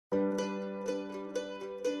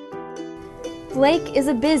Blake is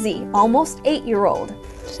a busy, almost 8-year-old.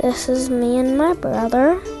 This is me and my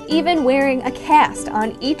brother. Even wearing a cast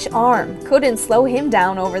on each arm couldn't slow him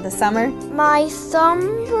down over the summer. My thumb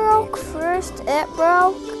broke first, it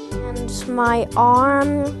broke, and my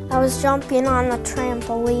arm. I was jumping on the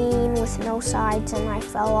trampoline with no sides and I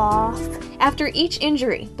fell off. After each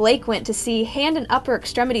injury, Blake went to see hand and upper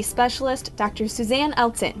extremity specialist Dr. Suzanne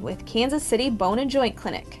Elton with Kansas City Bone and Joint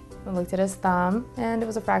Clinic. We looked at his thumb, and it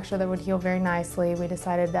was a fracture that would heal very nicely. We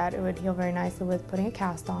decided that it would heal very nicely with putting a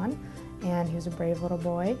cast on, and he was a brave little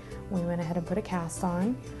boy. We went ahead and put a cast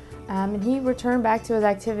on, and he returned back to his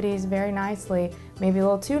activities very nicely, maybe a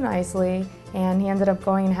little too nicely, and he ended up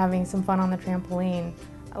going and having some fun on the trampoline.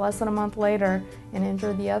 Less than a month later, and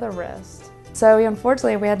injured the other wrist. So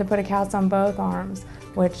unfortunately, we had to put a cast on both arms,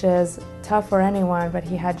 which is tough for anyone, but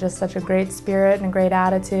he had just such a great spirit and a great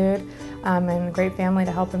attitude and a great family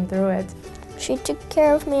to help him through it. She took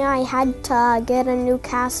care of me. I had to get a new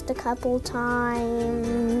cast a couple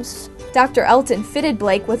times. Dr. Elton fitted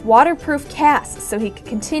Blake with waterproof casts so he could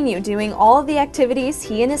continue doing all of the activities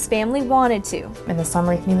he and his family wanted to. In the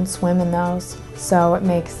summer, he can even swim in those, so it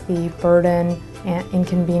makes the burden and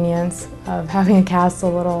inconvenience of having a cast a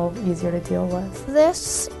little easier to deal with.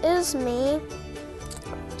 This is me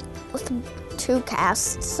with 2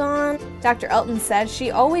 casts on. Dr. Elton says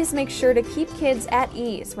she always makes sure to keep kids at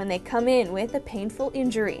ease when they come in with a painful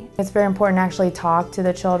injury. It's very important to actually talk to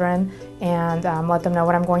the children and let them know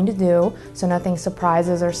what I'm going to do so nothing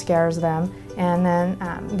surprises or scares them, and then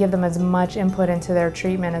give them as much input into their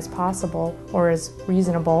treatment as possible or as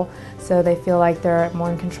reasonable so they feel like they're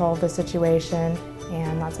more in control of the situation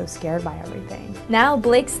and not so scared by everything. Now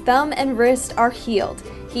Blake's thumb and wrist are healed.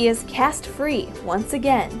 He is cast-free once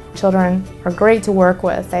again. Children are great to work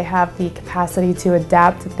with. They have the capacity to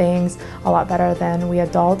adapt to things a lot better than we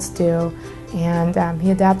adults do, and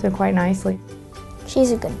he adapted quite nicely.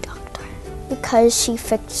 She's a good doctor because she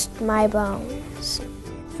fixed my bones.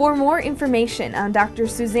 For more information on Dr.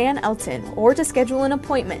 Suzanne Elton or to schedule an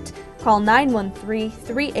appointment, call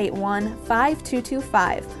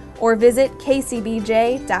 913-381-5225 or visit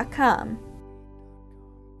kcbj.com.